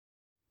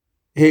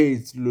Hey,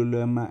 it's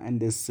Lulema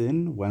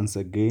Anderson once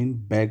again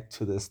back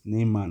to the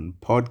Sneeman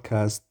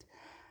podcast.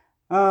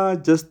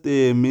 Just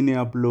a mini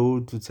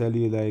upload to tell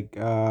you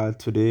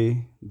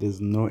today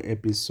there's no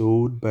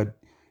episode, but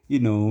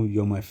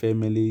you're my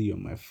family, you're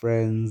my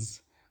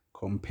friends,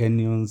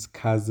 companions,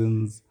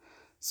 cousins.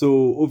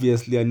 So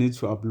obviously I need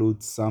to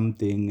upload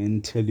something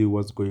and tell you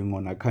what's going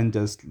on. I can't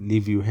just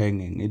leave you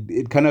hanging.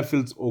 It kind of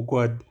feels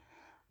awkward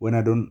when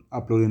I don't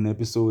upload an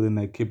episode and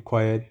I keep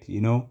quiet.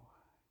 You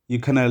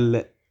kind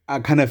of I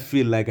kind of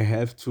feel like I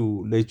have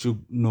to let you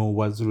know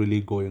what's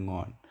really going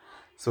on.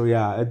 So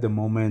yeah, at the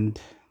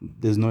moment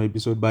there's no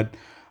episode, but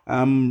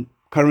I'm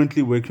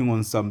currently working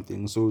on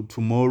something. So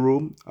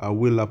tomorrow I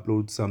will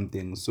upload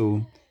something.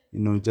 So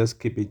just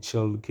keep it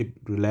chill, keep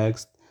it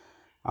relaxed.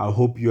 I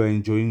hope you are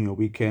enjoying your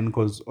weekend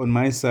because on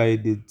my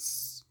side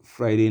it's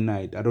Friday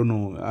night. I don't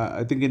know.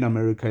 I think in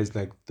America it's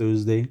like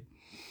Thursday.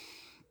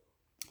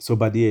 So,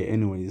 but yeah,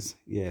 anyways,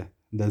 yeah,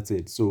 that's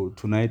it. So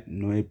tonight,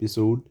 no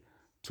episode.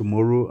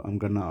 Tomorrow, I'm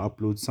gonna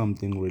upload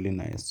something really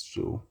nice.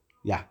 So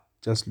yeah,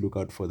 just look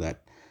out for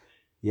that.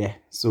 Yeah.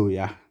 So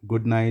yeah,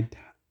 good night.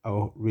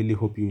 I really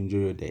hope you enjoy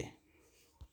your day.